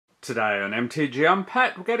Today on MTG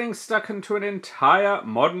Unpacked, we're getting stuck into an entire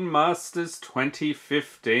Modern Masters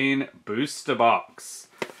 2015 booster box.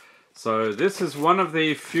 So this is one of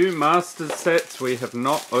the few Masters sets we have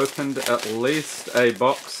not opened at least a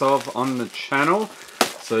box of on the channel.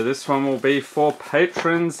 So this one will be for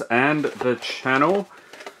patrons and the channel.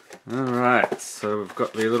 Alright, so we've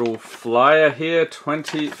got the little flyer here,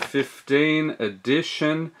 2015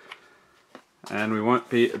 edition. And we won't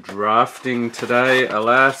be drafting today,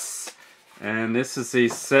 alas. And this is the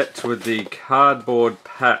set with the cardboard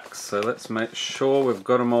packs. So let's make sure we've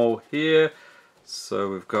got them all here.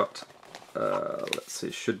 So we've got, let's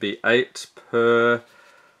see, should be 8 per.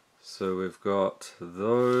 So we've got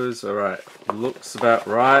those. Alright, looks about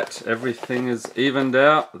right. Everything is evened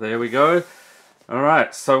out. There we go.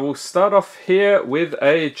 Alright, so we'll start off here with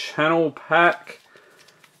a channel pack.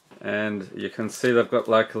 And you can see they've got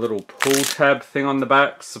like a little pull tab thing on the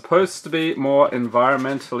back. Supposed to be more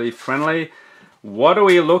environmentally friendly. What are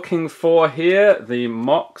we looking for here? The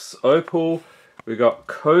Mox Opal. We've got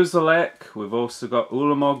Kozilek. We've also got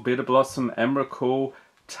Ulamog, Bitter Blossom, Emrakul,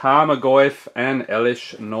 Tarmogoyf, and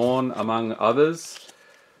Elish Norn, among others.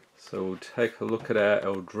 So we'll take a look at our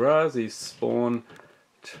Eldrazi spawn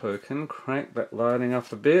token. Crank that lighting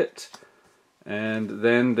up a bit. And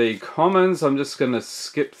then the commons, I'm just going to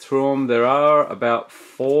skip through them. There are about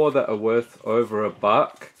 4 that are worth over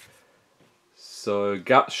 $1. So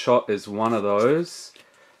Gut Shot is one of those.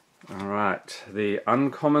 Alright, the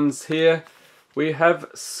uncommons here. We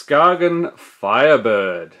have Skagan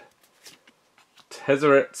Firebird,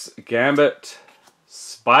 Tezzeret's Gambit,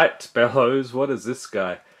 Spite Bellows, what is this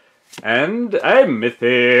guy? And a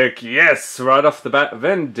mythic, yes, right off the bat,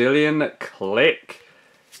 Vendilion Click.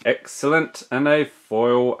 Excellent, and a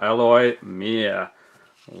foil alloy mirror.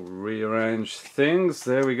 We'll rearrange things.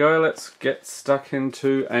 There we go. Let's get stuck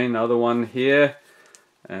into another one here.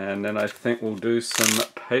 And then I think we'll do some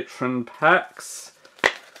patron packs.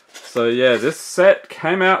 So yeah, this set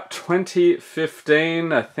came out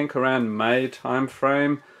 2015, I think around May time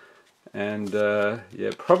frame. And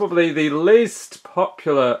yeah, probably the least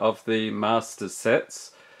popular of the Master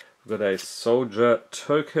sets. We've got a soldier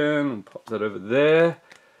token. We'll pop that over there.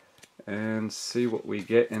 And see what we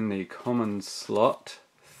get in the common slot.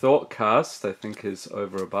 Thoughtcast, I think, is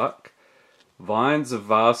over $1. Vines of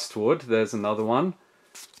Vastwood, there's another one.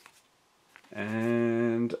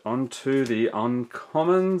 And onto the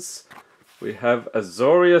uncommons. We have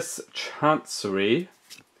Azorius Chancery,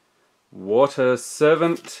 Water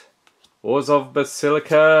Servant, Orzhov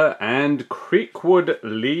Basilica, and Creekwood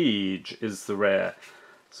Liege is the rare.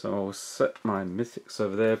 So I'll set my mythics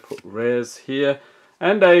over there, put rares here.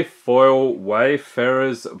 And a foil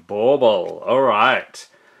Wayfarer's Bauble. Alright.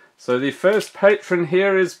 So the first patron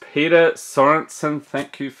here is Peter Sorensen.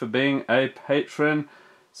 Thank you for being a patron.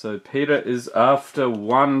 So Peter is after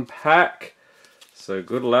 1 pack. So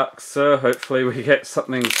good luck, sir. Hopefully we get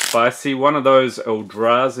something spicy. One of those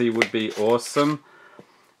Eldrazi would be awesome.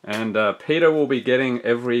 And Peter will be getting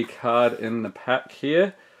every card in the pack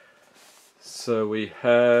here. So we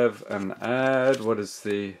have an ad. What is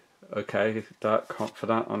the... Okay, Dark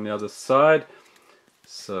Confidant on the other side.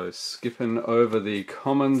 So skipping over the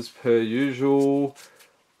commons per usual.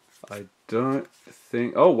 I don't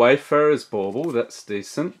think... Oh, Wayfarer's Bauble, that's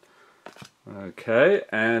decent. Okay,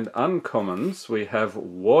 and uncommons, we have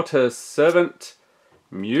Water Servant,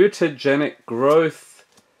 Mutagenic Growth,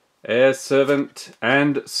 Air Servant,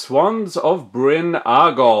 and Swans of Bryn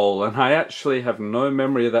Argol. And I actually have no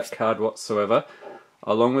memory of that card whatsoever.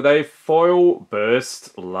 Along with a foil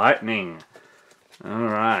Burst Lightning.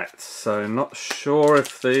 Alright, so not sure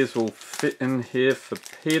if these will fit in here for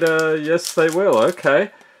Peter. Yes, they will. Okay.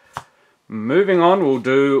 Moving on, we'll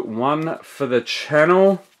do one for the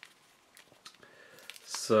channel.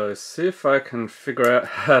 So, see if I can figure out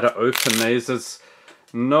how to open these. There's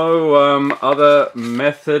no other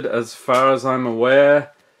method as far as I'm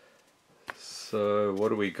aware. So, what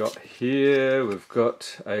do we got here? We've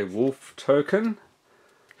got a wolf token.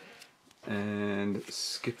 And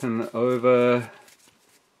skipping over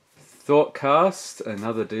Thoughtcast,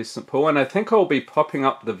 another decent pull. And I think I'll be popping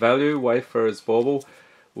up the value, Wayfarer's Bauble.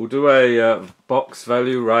 We'll do a box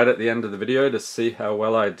value right at the end of the video to see how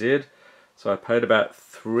well I did. So I paid about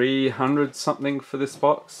 300 something for this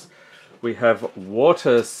box. We have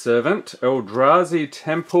Water Servant, Eldrazi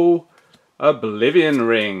Temple, Oblivion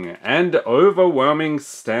Ring, and Overwhelming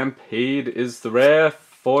Stampede is the rare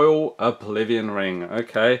foil Oblivion Ring.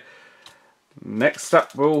 Okay. Next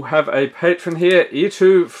up, we'll have a patron here,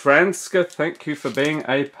 E2 Franska. Thank you for being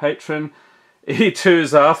a patron.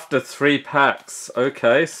 E2's after 3 packs.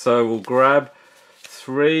 Okay, so we'll grab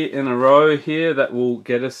 3 in a row here. That will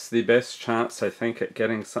get us the best chance, I think, at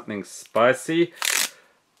getting something spicy.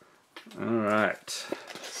 Alright,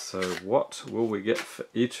 so what will we get for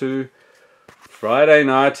E2? Friday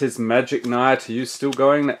night is magic night. Are you still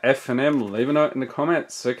going to F&M? Leave a note in the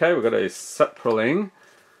comments. Okay, we've got a sapling.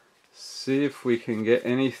 See if we can get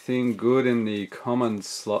anything good in the common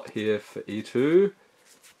slot here for E2.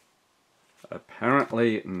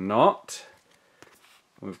 Apparently not.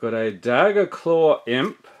 We've got a Dagger Claw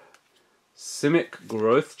Imp, Simic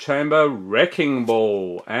Growth Chamber, Wrecking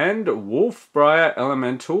Ball, and Wolfbriar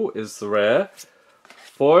Elemental is the rare.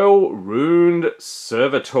 Foil Runed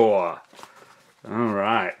Servitor.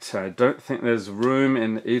 Alright, I don't think there's room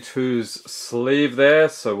in E2's sleeve there,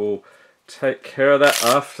 so we'll take care of that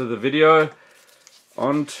after the video.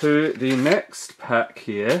 On to the next pack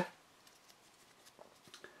here.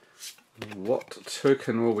 What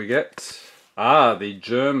token will we get? Ah, the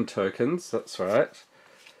germ tokens, that's right.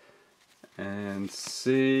 And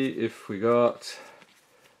see if we got...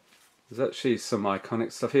 There's actually some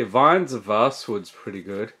iconic stuff here. Vines of Vastwood's pretty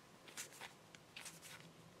good.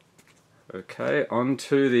 Okay, on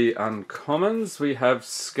to the uncommons. We have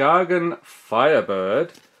Skagen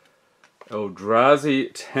Firebird,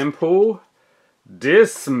 Eldrazi Temple,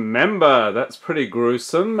 Dismember, that's pretty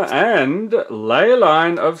gruesome, and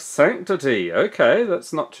Leyline of Sanctity. Okay,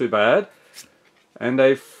 that's not too bad. And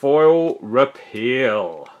a foil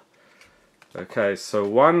Repeal. Okay, so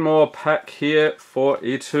one more pack here for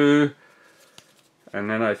E2. And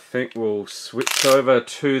then I think we'll switch over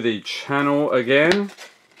to the channel again.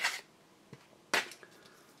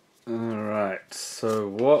 Alright, so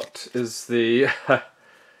what is the...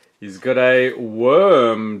 He's got a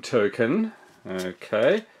worm token.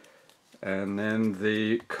 Okay. And then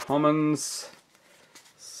the commons.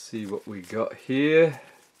 Let's see what we got here.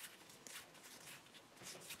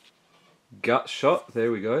 Gut Shot,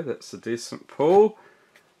 there we go, that's a decent pull.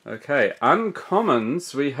 Okay,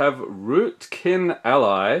 uncommons, we have Rootkin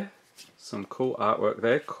Ally. Some cool artwork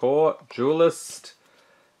there. Core Duelist,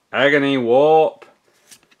 Agony Warp,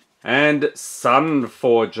 and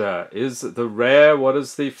Sunforger is the rare. What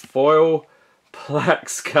is the foil?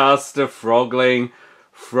 Plaxcaster Frogling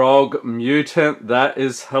Frog Mutant. That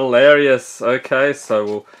is hilarious. Okay, so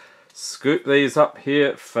we'll scoop these up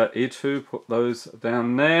here for E2, put those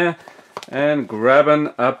down there, and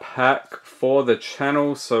grabbing a pack for the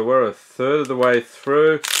channel. So we're a third of the way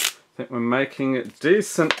through. I think we're making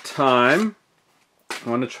decent time. I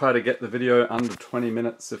want to try to get the video under 20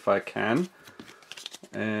 minutes if I can.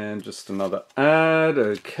 And just another ad,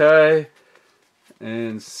 okay.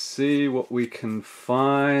 And see what we can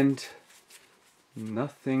find.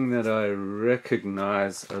 Nothing that I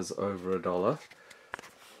recognize as over $1.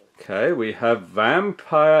 Okay, we have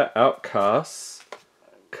Vampire Outcasts,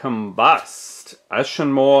 Combust,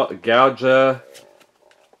 Ashenmoor Gouger,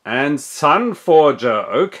 and Sunforger.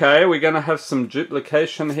 Okay, we're going to have some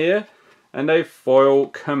duplication here. And a foil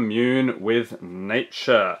Commune with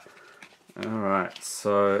Nature. Alright,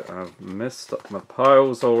 so I've messed up my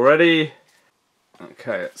piles already.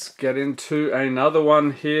 Okay, let's get into another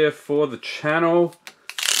one here for the channel.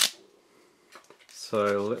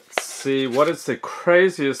 So let's see, what is the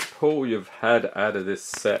craziest pull you've had out of this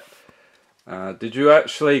set? Did you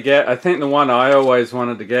actually get, I think the one I always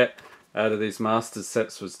wanted to get out of these Masters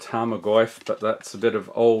sets was Tarmogoyf, but that's a bit of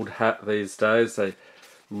old hat these days. They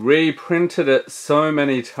reprinted it so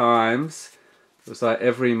many times. It was like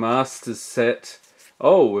every Masters set.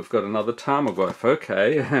 Oh, we've got another Tarmogoyf,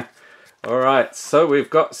 okay. Alright, so we've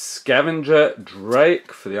got Scavenger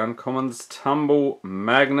Drake for the uncommons, Tumble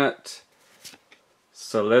Magnet,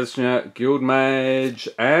 Selesnya Guildmage,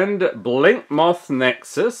 and Blinkmoth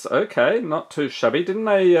Nexus. Okay, not too shabby. Didn't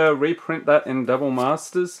they reprint that in Double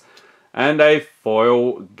Masters? And a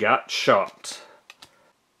foil Gutshot.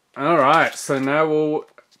 Alright, so now we'll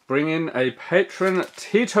bring in a patron,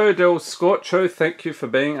 Tito Del Scorcho. Thank you for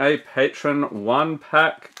being a patron. One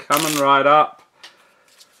pack coming right up.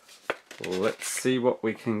 Let's see what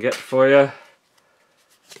we can get for you.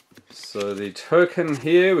 So the token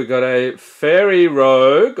here, we got a Fairy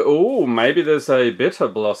Rogue. Oh, maybe there's a Bitter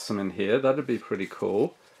Blossom in here. That'd be pretty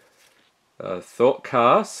cool.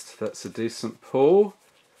 Thoughtcast, that's a decent pull.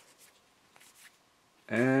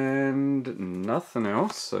 And nothing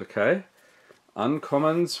else, okay.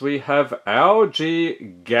 Uncommons, we have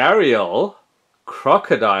Algae Gariel,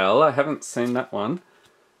 Crocodile, I haven't seen that one.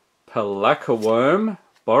 Palakaworm,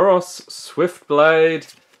 Boros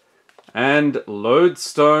Swiftblade, and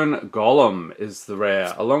Lodestone Golem is the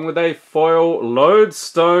rare, along with a foil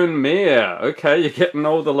Lodestone Mere. Okay, you're getting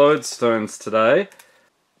all the Lodestones today.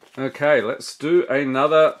 Okay, let's do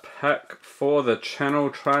another pack for the channel,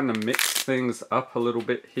 trying to mix things up a little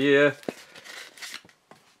bit here.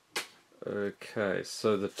 Okay,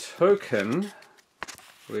 so the token,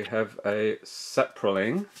 we have a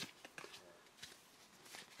sapling.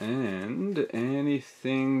 And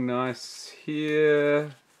anything nice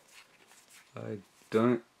here? I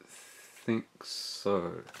don't think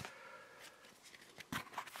so.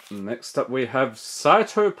 Next up we have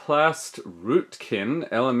Cytoplast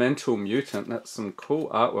Rootkin, Elemental Mutant. That's some cool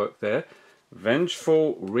artwork there.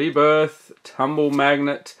 Vengeful Rebirth, Tumble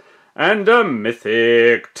Magnet, and a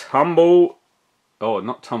mythic Tumble... Oh,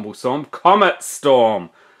 not Tumble Storm, Comet Storm.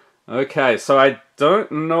 Okay, so I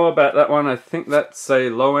don't know about that one. I think that's a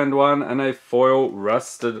low-end one and a foil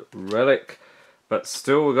rusted relic. But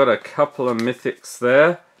still, we've got a couple of mythics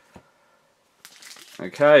there.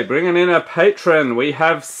 Okay, bringing in a patron, we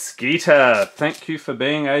have Skeeter. Thank you for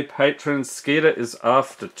being a patron. Skeeter is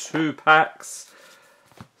after 2 packs.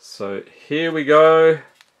 So here we go.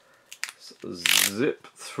 Zip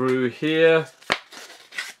through here.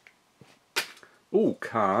 Ooh,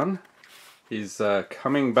 Khan. He's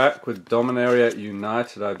coming back with Dominaria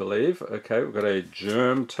United, I believe. Okay, we've got a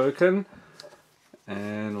Germ token.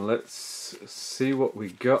 And let's see what we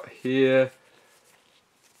got here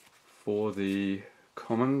for the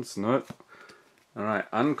commons. Nope. Alright,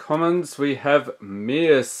 uncommons, we have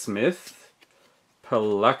Mearsmith,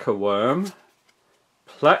 Palaka Worm,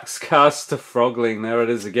 Plaxcaster Frogling, there it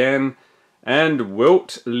is again, and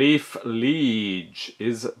Wilt Leaf Liege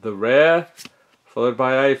is the rare, followed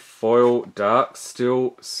by a foil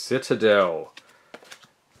Darksteel Citadel.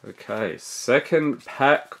 Okay, second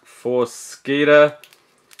pack for Skeeter.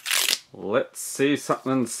 Let's see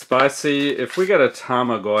something spicy. If we get a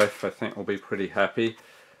Tarmogoyf, I think we'll be pretty happy.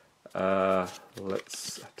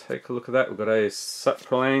 Let's take a look at that. We've got a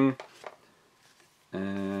Sapling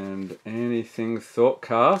and anything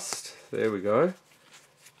Thoughtcast. There we go.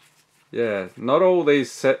 Yeah, not all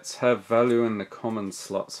these sets have value in the common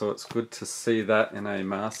slot, so it's good to see that in a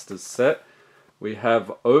Masters set. We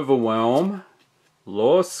have Overwhelm,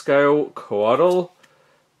 Law Scale Coatl,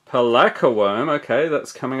 Palaka Worm, okay,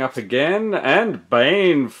 that's coming up again, and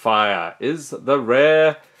Banefire is the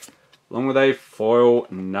rare, along with a foil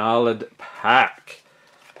Gnarled pack.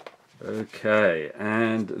 Okay,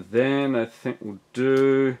 and then I think we'll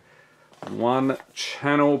do one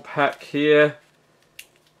channel pack here.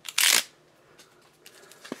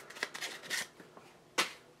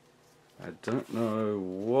 I don't know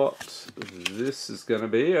what this is going to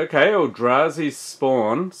be. Okay, Eldrazi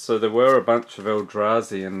Spawn. So there were a bunch of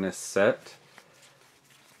Eldrazi in this set,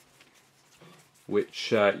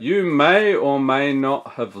 which you may or may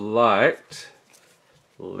not have liked.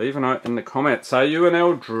 Leave a note in the comments. Are you an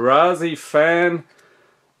Eldrazi fan?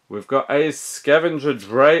 We've got a Scavenger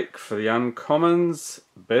Drake for the uncommons,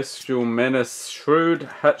 Bestial Menace Shrewd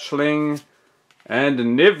Hatchling, and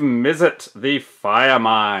Niv Mizzet the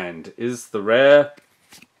Firemind is the rare,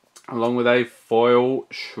 along with a foil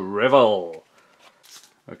Shrivel.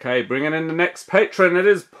 Okay, bringing in the next patron, it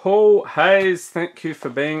is Paul Hayes. Thank you for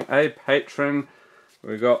being a patron.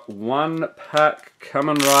 We've got one pack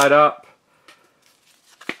coming right up.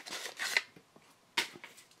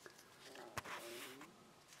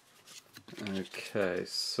 Okay,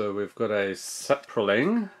 so we've got a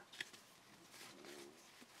Saproling.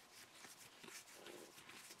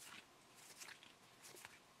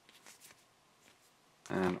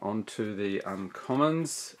 And on to the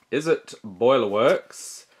uncommons. Is it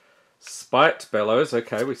Boilerworks? Spite Bellows.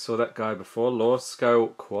 Okay, we saw that guy before. Law Scale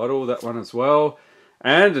Coatl, that one as well.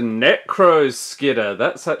 And Necro Skidder.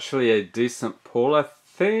 That's actually a decent pull. I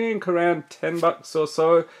think around $10 or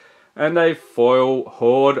so. And a foil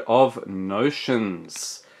Horde of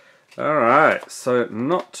Notions. Alright, so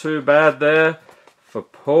not too bad there for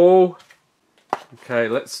Paul. Okay,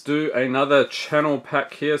 let's do another channel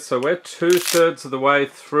pack here. So we're 2/3 of the way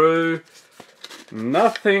through.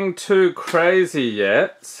 Nothing too crazy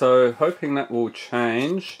yet, so hoping that will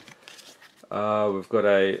change. We've got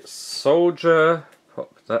a soldier.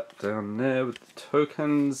 Pop that down there with the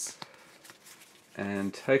tokens.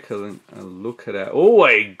 And take a look at our... Oh,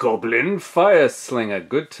 a Goblin Fire Slinger.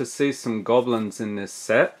 Good to see some goblins in this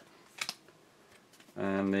set.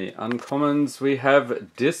 And the uncommons, we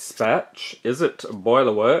have Dispatch. Is it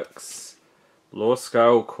Boilerworks? Law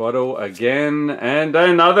Scale Coatl again. And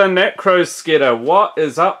another Necro Skidder. What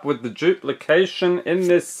is up with the duplication in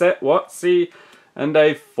this set, Watsy? And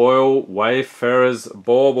a foil Wayfarer's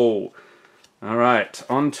Bauble. Alright,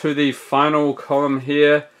 on to the final column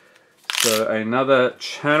here. So another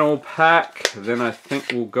channel pack. Then I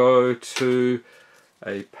think we'll go to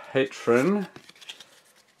a patron.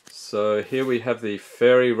 So here we have the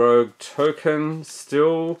Fairy Rogue token.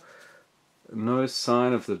 Still no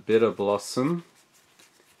sign of the Bitter Blossom.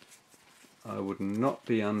 I would not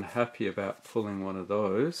be unhappy about pulling one of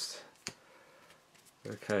those.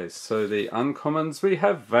 Okay, so the uncommons, we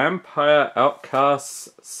have Vampire Outcasts,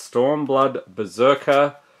 Stormblood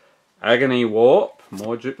Berserker, Agony Warp,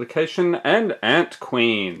 more duplication, and Ant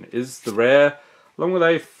Queen is the rare, along with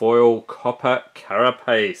a foil Copper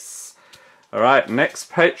Carapace. Alright,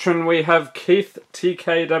 next patron we have Keith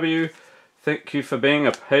TKW. Thank you for being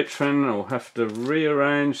a patron. I'll have to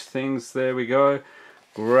rearrange things. There we go.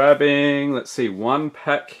 Grabbing, let's see, 1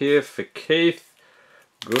 pack here for Keith.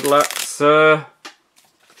 Good luck, sir.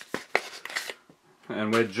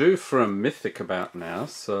 And we're due for a mythic about now,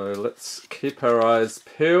 so let's keep our eyes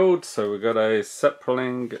peeled. So we've got a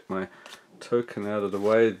sapling, get my token out of the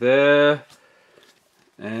way there,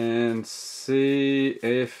 and see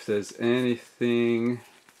if there's anything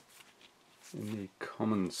in the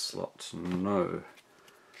common slot. No.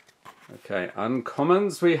 Okay,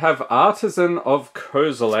 uncommons, we have Artisan of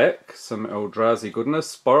Kozilek, some Eldrazi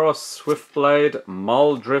goodness, Boros Swiftblade,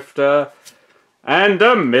 Muldrifter, and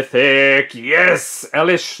a mythic, yes!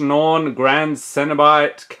 Elish Norn, Grand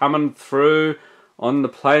Cenobite coming through on the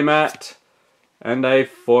playmat. And a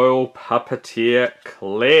foil Puppeteer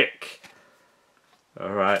Click.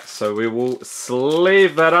 Alright, so we will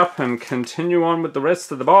sleeve that up and continue on with the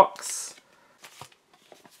rest of the box.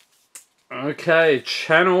 Okay,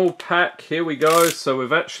 channel pack, here we go. So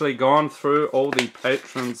we've actually gone through all the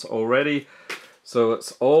patrons already. So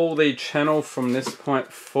it's all the channel from this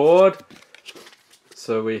point forward.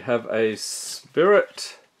 So we have a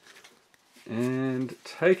Spirit, and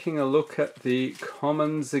taking a look at the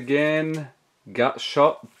commons again, Gut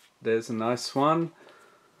Shot, there's a nice one.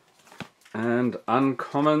 And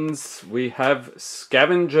uncommons, we have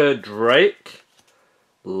Scavenger Drake,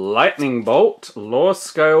 Lightning Bolt, Law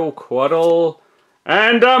Scale Quaddle,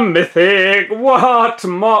 and a mythic! What?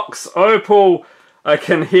 Mox Opal! I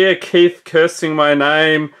can hear Keith cursing my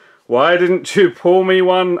name. Why didn't you pull me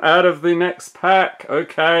one out of the next pack?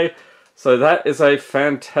 Okay, so that is a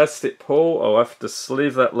fantastic pull. I'll have to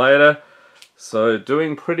sleeve that later. So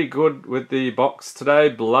doing pretty good with the box today.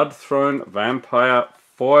 Blood Throne Vampire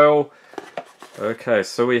Foil. Okay,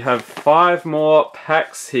 so we have 5 more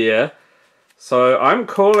packs here. So I'm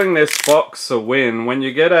calling this box a win. When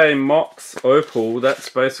you get a Mox Opal, that's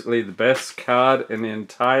basically the best card in the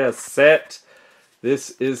entire set.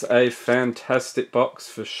 This is a fantastic box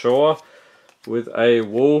for sure, with a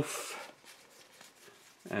wolf,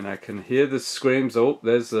 and I can hear the screams. Oh,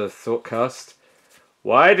 there's a Thoughtcast.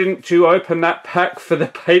 Why didn't you open that pack for the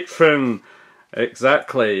patron?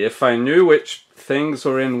 Exactly. If I knew which things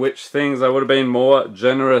were in which things, I would have been more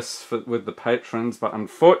generous with the patrons, but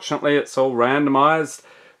unfortunately it's all randomized.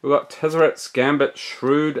 We've got Tezzeret's Gambit,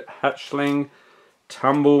 Shrewd Hatchling,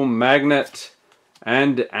 Tumble Magnet,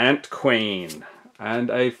 and Ant Queen.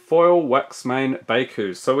 And a foil Waxmane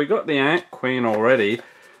Baku. So we got the Ant Queen already.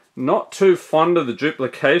 Not too fond of the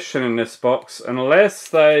duplication in this box. Unless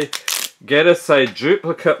they get us a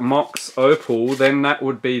duplicate Mox Opal, then that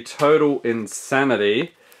would be total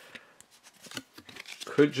insanity.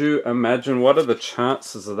 Could you imagine? What are the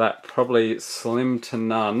chances of that? Probably slim to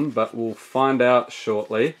none, but we'll find out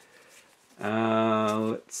shortly.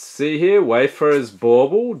 Let's see here. Wayfarer's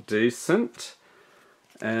Bauble, decent.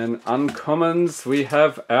 And uncommons, we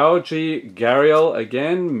have Algae Gariel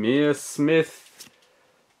again, Mere Smith,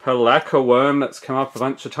 Palaka Worm that's come up a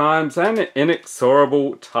bunch of times, and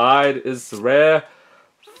Inexorable Tide is the rare,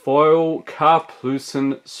 foil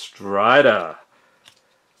Carplucin Strider.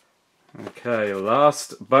 Okay,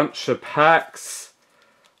 last bunch of packs.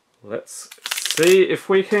 Let's see if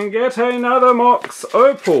we can get another Mox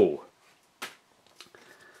Opal.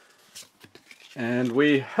 And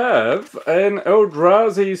we have an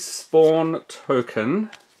Eldrazi Spawn token.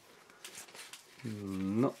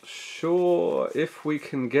 Not sure if we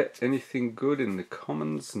can get anything good in the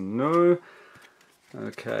commons. No.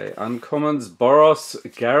 Okay, uncommons, Boros,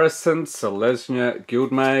 Garrison, Selesnya,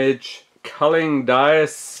 Guildmage, Culling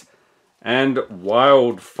Dice, and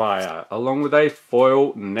Wildfire, along with a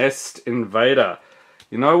foil Nest Invader.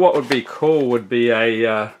 You know what would be cool would be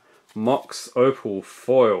a Mox Opal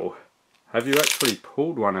foil. Have you actually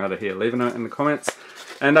pulled one out of here? Leave a note in the comments.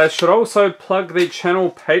 And I should also plug the channel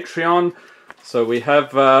Patreon. So we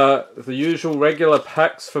have the usual regular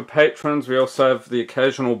packs for patrons. We also have the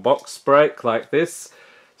occasional box break like this,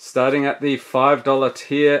 starting at the $5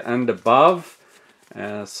 tier and above.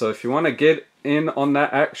 So if you want to get in on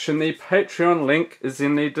that action, the Patreon link is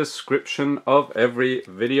in the description of every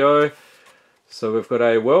video. So we've got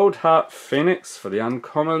a World Heart Phoenix for the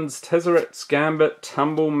uncommons, Tezzeret's Gambit,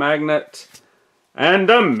 Tumble Magnet, and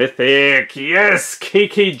a Mythic. Yes,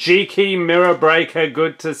 Kiki Jiki Mirror Breaker,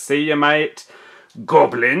 good to see you, mate.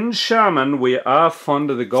 Goblin Shaman, we are fond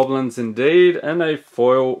of the goblins indeed, and a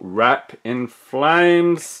foil Wrap in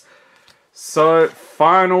Flames. So,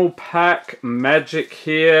 final pack magic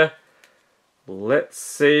here. Let's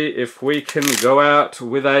see if we can go out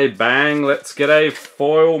with a bang. Let's get a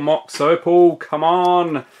foil Mox Opal. Come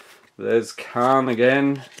on. There's Khan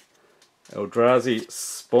again. Eldrazi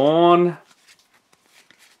Spawn.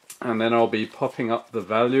 And then I'll be popping up the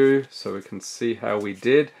value so we can see how we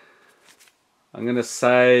did. I'm going to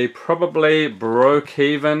say probably broke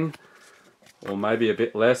even, or maybe a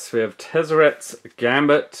bit less. We have Tezzeret's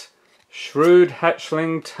Gambit, Shrewd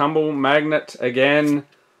Hatchling, Tumble Magnet again,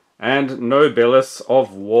 and Nobilis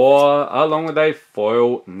of War, along with a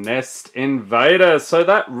foil Nest Invader. So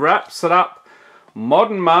that wraps it up.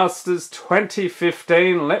 Modern Masters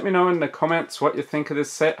 2015. Let me know in the comments what you think of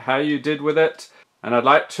this set, how you did with it. And I'd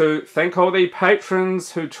like to thank all the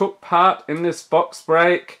patrons who took part in this box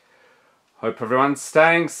break. Hope everyone's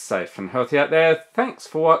staying safe and healthy out there. Thanks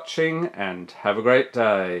for watching and have a great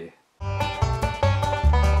day.